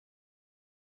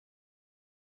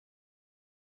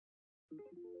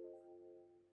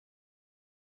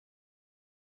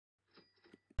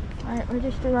Right, we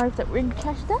just arrived at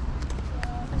Winchester.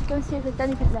 Let's go and see if there's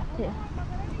anything left here.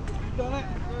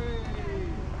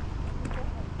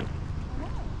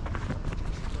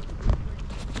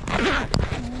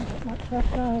 Much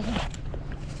left over.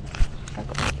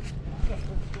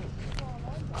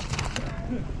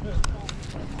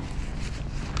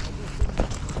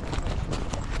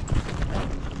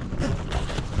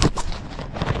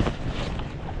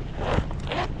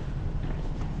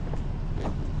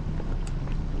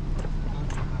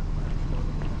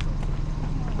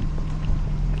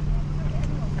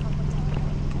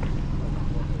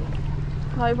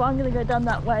 Right, well, I'm going to go down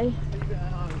that way.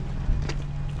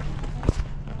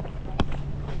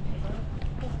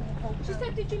 She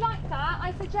said, did you like that?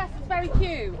 I said, yes, it's very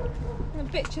cute. I'm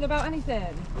bitching about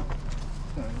anything.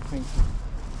 No, thank you.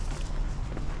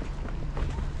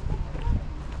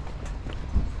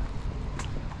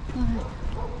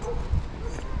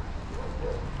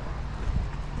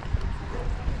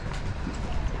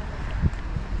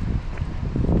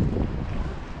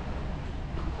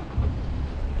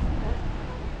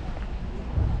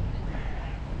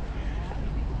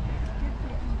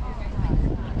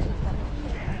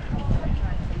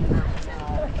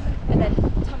 And then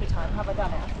tummy time, have I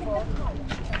done it?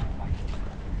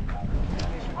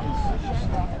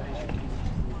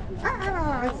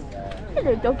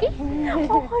 Hello, doggy.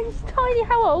 Oh, he's tiny.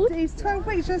 How old? He's 12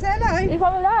 weeks, just hello. If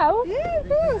I'm allowed? Yeah, of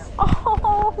course.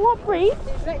 Oh, what breed?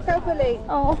 Let's go, Billy.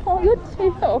 Oh, you're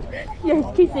too soft. Yes,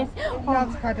 kisses.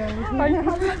 Loves cuddles.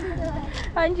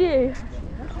 And you?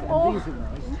 Oh.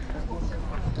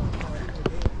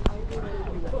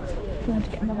 I'm going to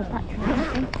get another battery, I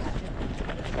think.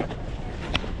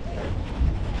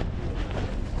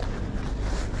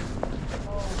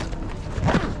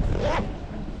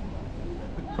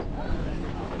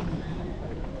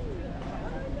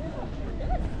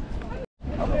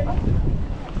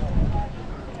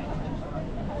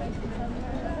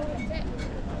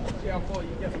 I thought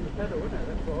you'd get from the pedal, wouldn't it?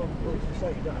 That's what I was to say,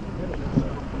 you don't have to pedal it.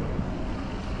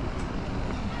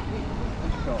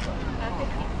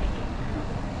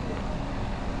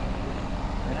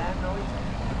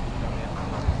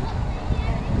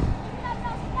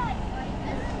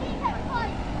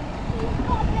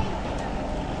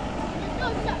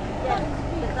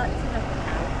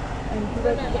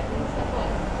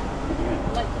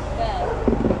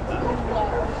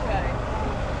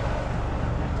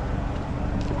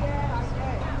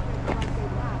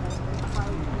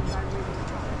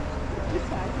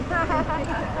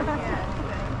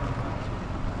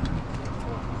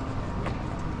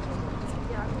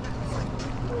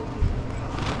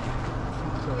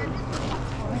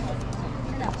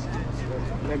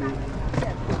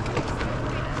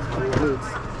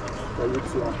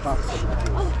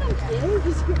 Oh, thank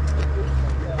you.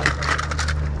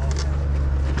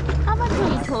 How much are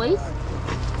your toys?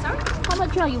 Sorry? How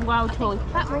much are your wild toys?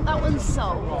 That one's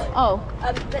sold. Oh.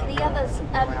 But the others,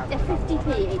 they're 50p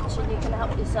each, and you can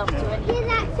help yourself to any.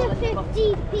 Yeah, that's a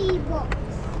 50p box.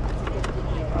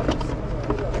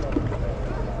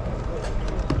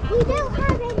 We don't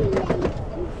have any labels.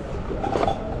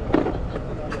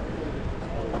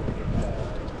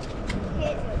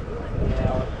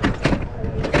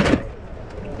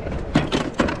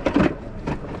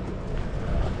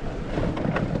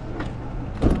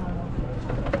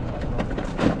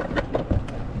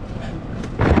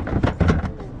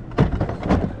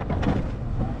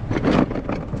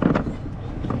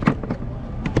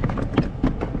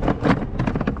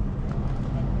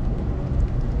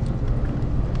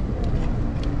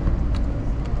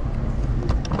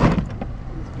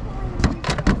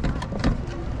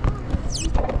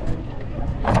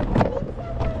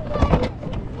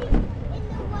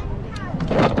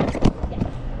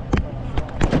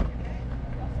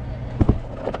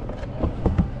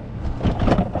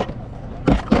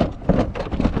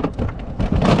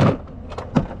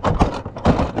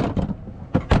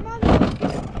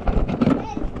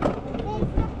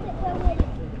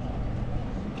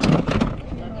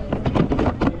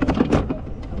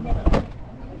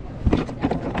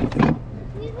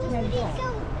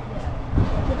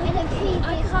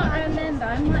 I can't remember.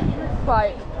 I might have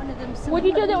Right. one of them. Would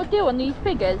you do a little deal on these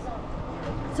figures?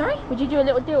 Sorry? Would you do a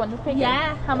little deal on the figures?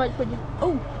 Yeah. How much would you?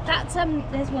 Oh, that's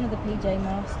there's one of the PJ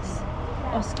masks.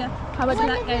 Oscar. How much? So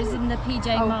that goes in the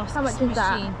PJ masks how much is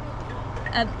that? machine.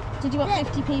 Did you want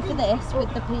 50p for this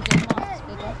with the PJ masks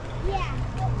figure? Yeah.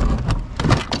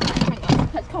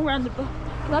 Let's come round the box.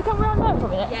 Can I come round there for a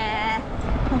minute? Yeah.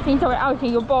 I've seen something out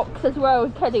in your box as well,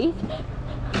 Teddy's.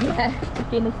 Yeah.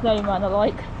 Being the snowman I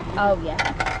like. Oh yeah.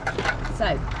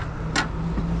 So.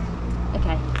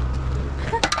 Okay.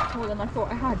 More than I thought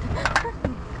I had.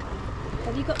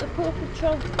 Have you got the Paw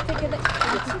Patrol figure that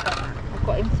I've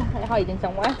got him hiding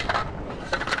somewhere.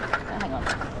 Hang on.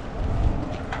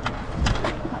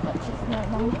 How much is no,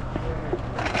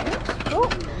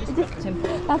 is this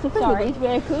simple? That's a thing with these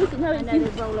vehicles. No, and then they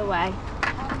roll away.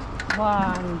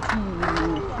 1, 2,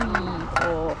 3,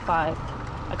 4, 5.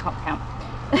 I can't count.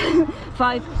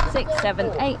 5, 6,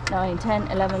 7, 8, 9, 10,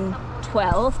 11,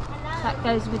 12. That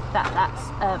goes with that. That's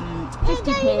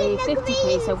 50p,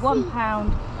 50p, so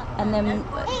 £1, and then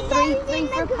three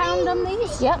for £1 on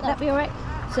these. Yep, that'd be alright.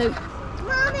 So £2,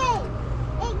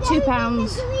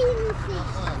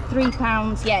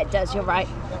 £3. Yeah, it does. You're right.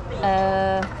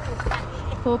 £4,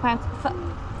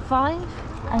 5.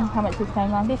 And how much is this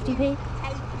going on? 50p.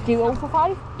 Do you all for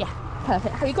 5? Yeah,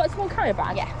 perfect. Have you got a small carrier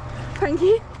bag? Yeah. Thank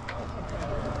you.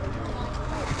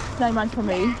 Snowman for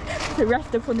me. The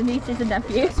rest are for the nieces and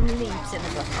nephews. Some leaves in the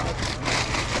bucket.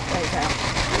 There you go.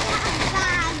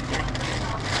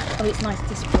 Oh, it's nice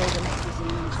to spoil the letters in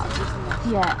touch, isn't it?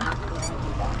 Yeah.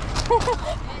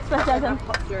 Especially as I'm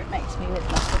popular, it makes me with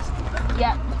letters.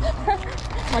 Yeah.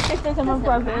 My sisters and my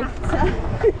brothers.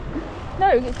 No,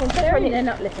 it's for they're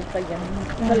not little for young.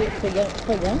 For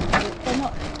young. They're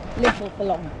not little for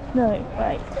long. No,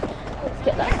 right. Let's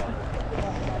get that.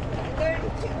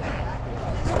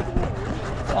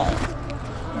 Right.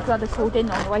 My brother called in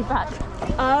on the way back.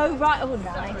 Oh, right. Oh,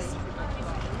 nice.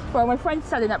 Well, my friend's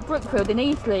selling at Brookfield in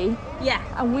Eastleigh. Yeah.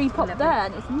 And we popped there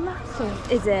and it's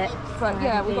massive. Is it? But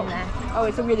yeah, we got there. Oh,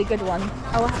 it's a really good one.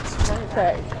 Oh, I have to go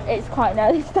there. So it's quite an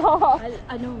early start.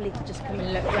 I normally just come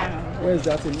and look round. Where's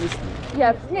that in Eastleigh?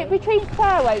 Yeah, between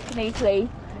Fairway and Eastleigh.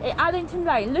 In Addington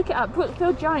Lane, look it up,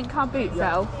 Brookfield Giant Car Boot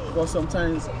Sale. Because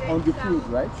sometimes on the food,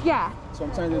 right? Yeah.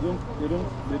 Sometimes they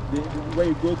when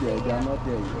you go there, they are not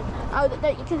there yet. Oh,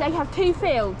 because they have 2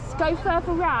 fields. Go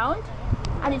further round,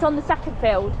 and it's on the second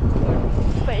field.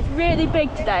 But it's really big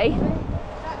today.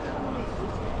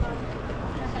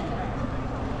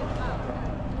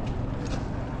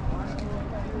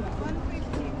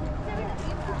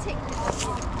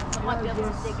 I might be able to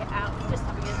dig it out, just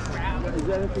having a look around. Is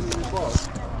there anything in the box?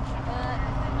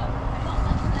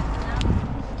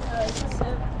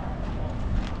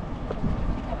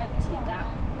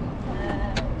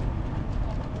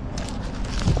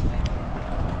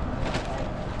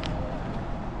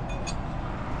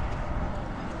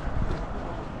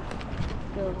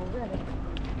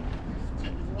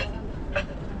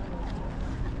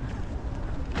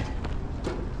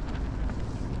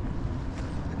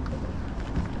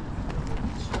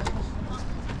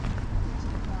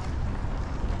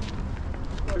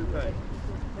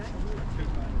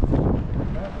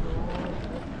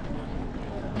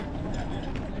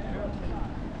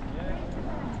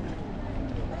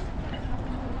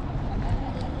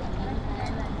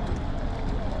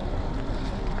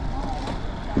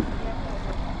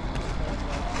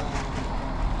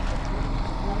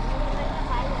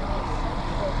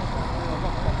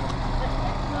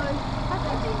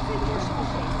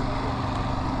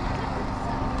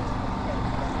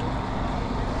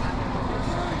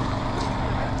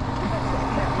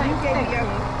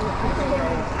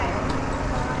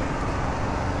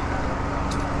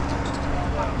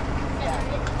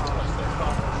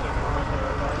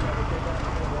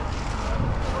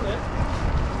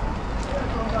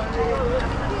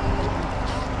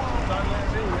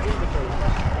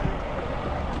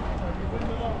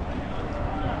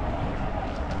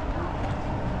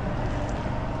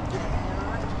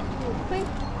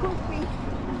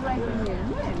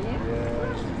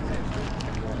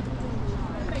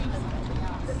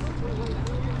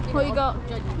 What you got?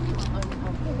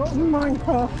 I've got some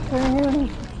Minecraft thing and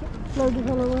load of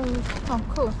LOLs. Oh,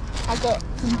 cool. I got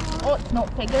some not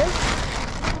figures.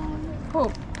 Paw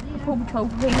Patrol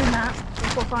thing and that.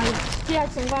 I've got 5. She had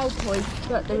some wild toys,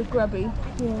 but they were grubby. Yeah.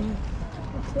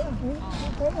 That's it, I think.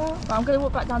 Like that. But I'm going to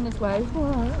walk back down this way.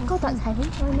 Alright. God, that's heavy.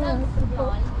 I know.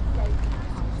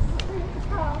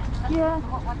 Yeah.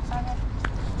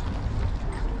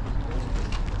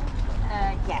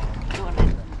 Yeah, go on then.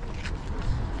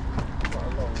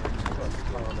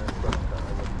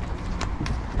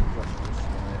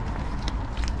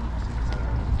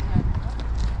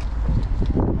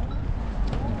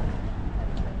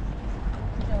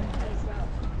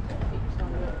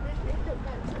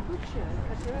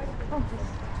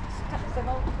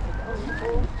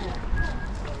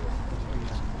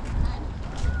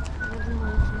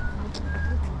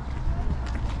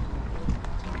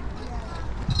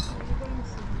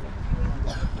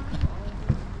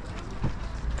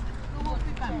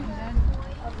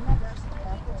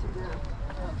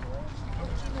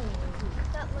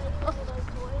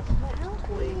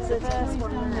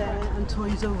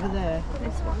 toys over there.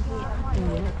 This one here.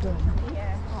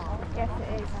 Yeah. Yes,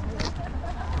 it is.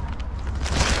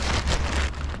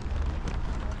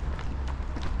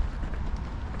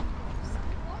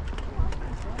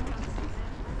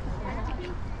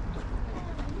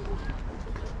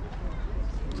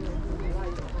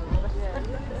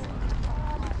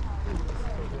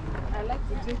 I like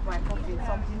to drink my coffee in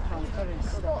something transparent.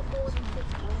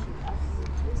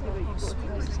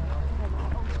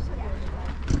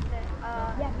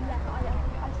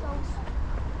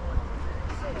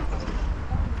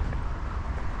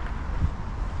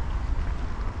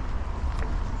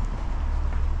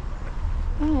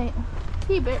 Right,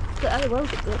 tea bits that other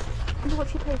world are good. I wonder what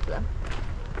she paid for them.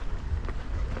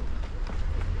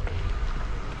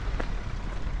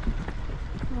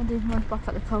 I'll do one back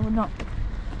at the car or not.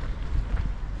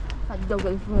 That dog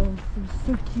as well, it's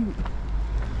so cute.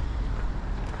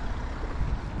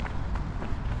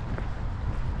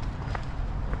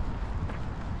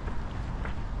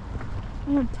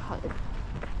 I'm tired.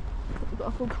 We've got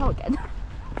a full car again.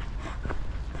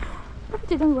 I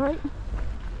did alright.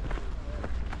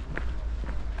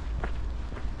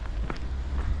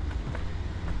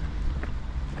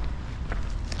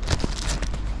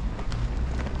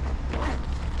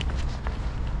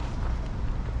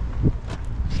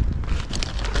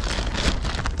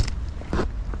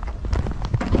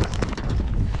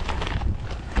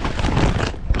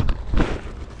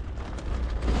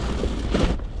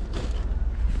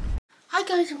 Hi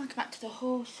guys and welcome back to the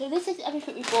haul. So this is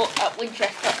everything we bought at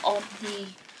Winchester on the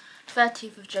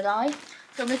 30th of July.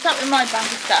 So I'm going to start with my bag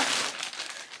of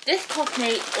stuff. This cost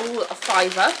me all a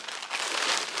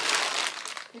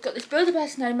 £5. We've got this Build-A-Bear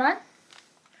snowman.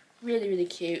 Really, really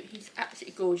cute. He's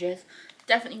absolutely gorgeous.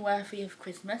 Definitely worthy of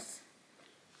Christmas.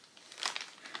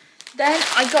 Then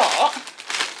I got a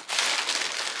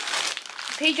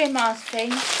PJ Masks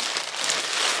thing,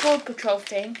 Paw Patrol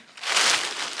thing,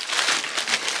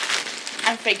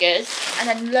 and figures, and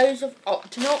then loads of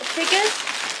Octonaut figures.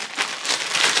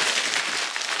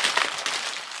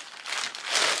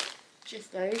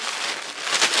 Just those.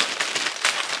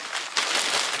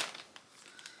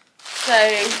 So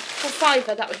for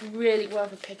 £5 that was really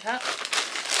worth a pickup.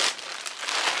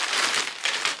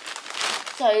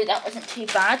 So that wasn't too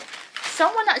bad.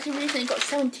 Someone actually recently got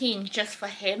 17 just for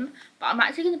him, but I'm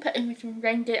actually going to put in with some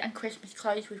reindeer and Christmas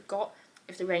clothes we've got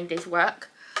if the reindeers work.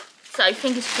 So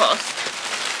fingers crossed.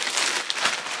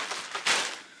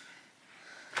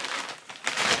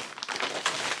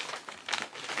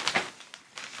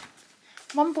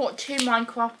 Mum bought 2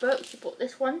 Minecraft books. She bought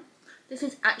this one. This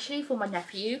is actually for my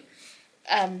nephew.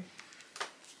 So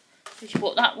she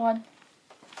bought that one.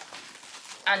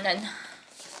 And then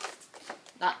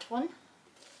that one.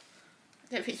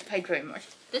 I don't think she paid very much.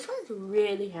 This one's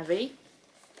really heavy.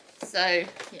 So,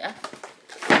 yeah.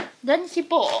 Then she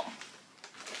bought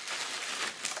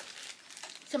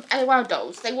some LOL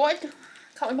dolls. They wanted, I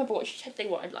can't remember what she said they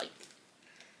wanted, like.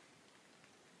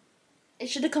 It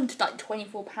should have come to like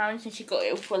 £24 and she got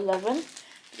it for 11.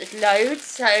 But there's loads,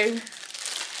 so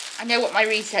I know what my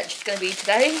research is going to be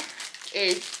today.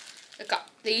 Is look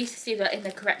up these to see if they're in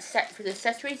the correct set for the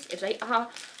accessories. If they are,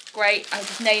 great. I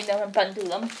just name them and bundle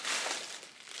them.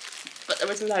 But there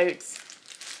was loads.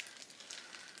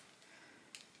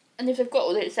 And if they've got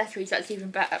all the accessories, that's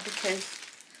even better because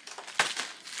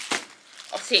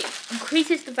obviously it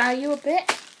increases the value a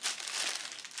bit.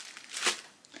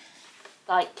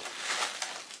 Like.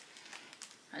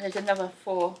 And there's another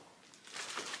 4.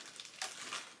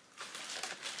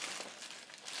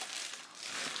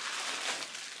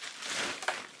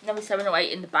 Another 7 or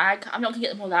 8 in the bag. I'm not going to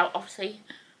get them all out, obviously.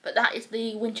 But that is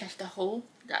the Winchester haul.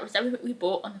 That was everything we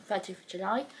bought on the 30th of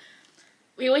July.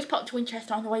 We always pop to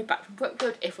Winchester on the way back from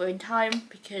Brookwood if we're in time.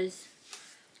 Because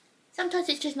sometimes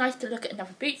it's just nice to look at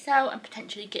another boot sale and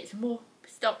potentially get some more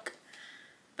stock.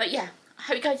 But yeah, I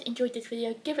hope you guys enjoyed this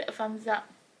video. Give it a thumbs up.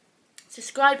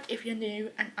 Subscribe if you're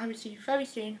new, and I will see you very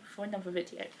soon for another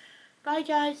video. Bye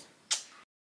guys.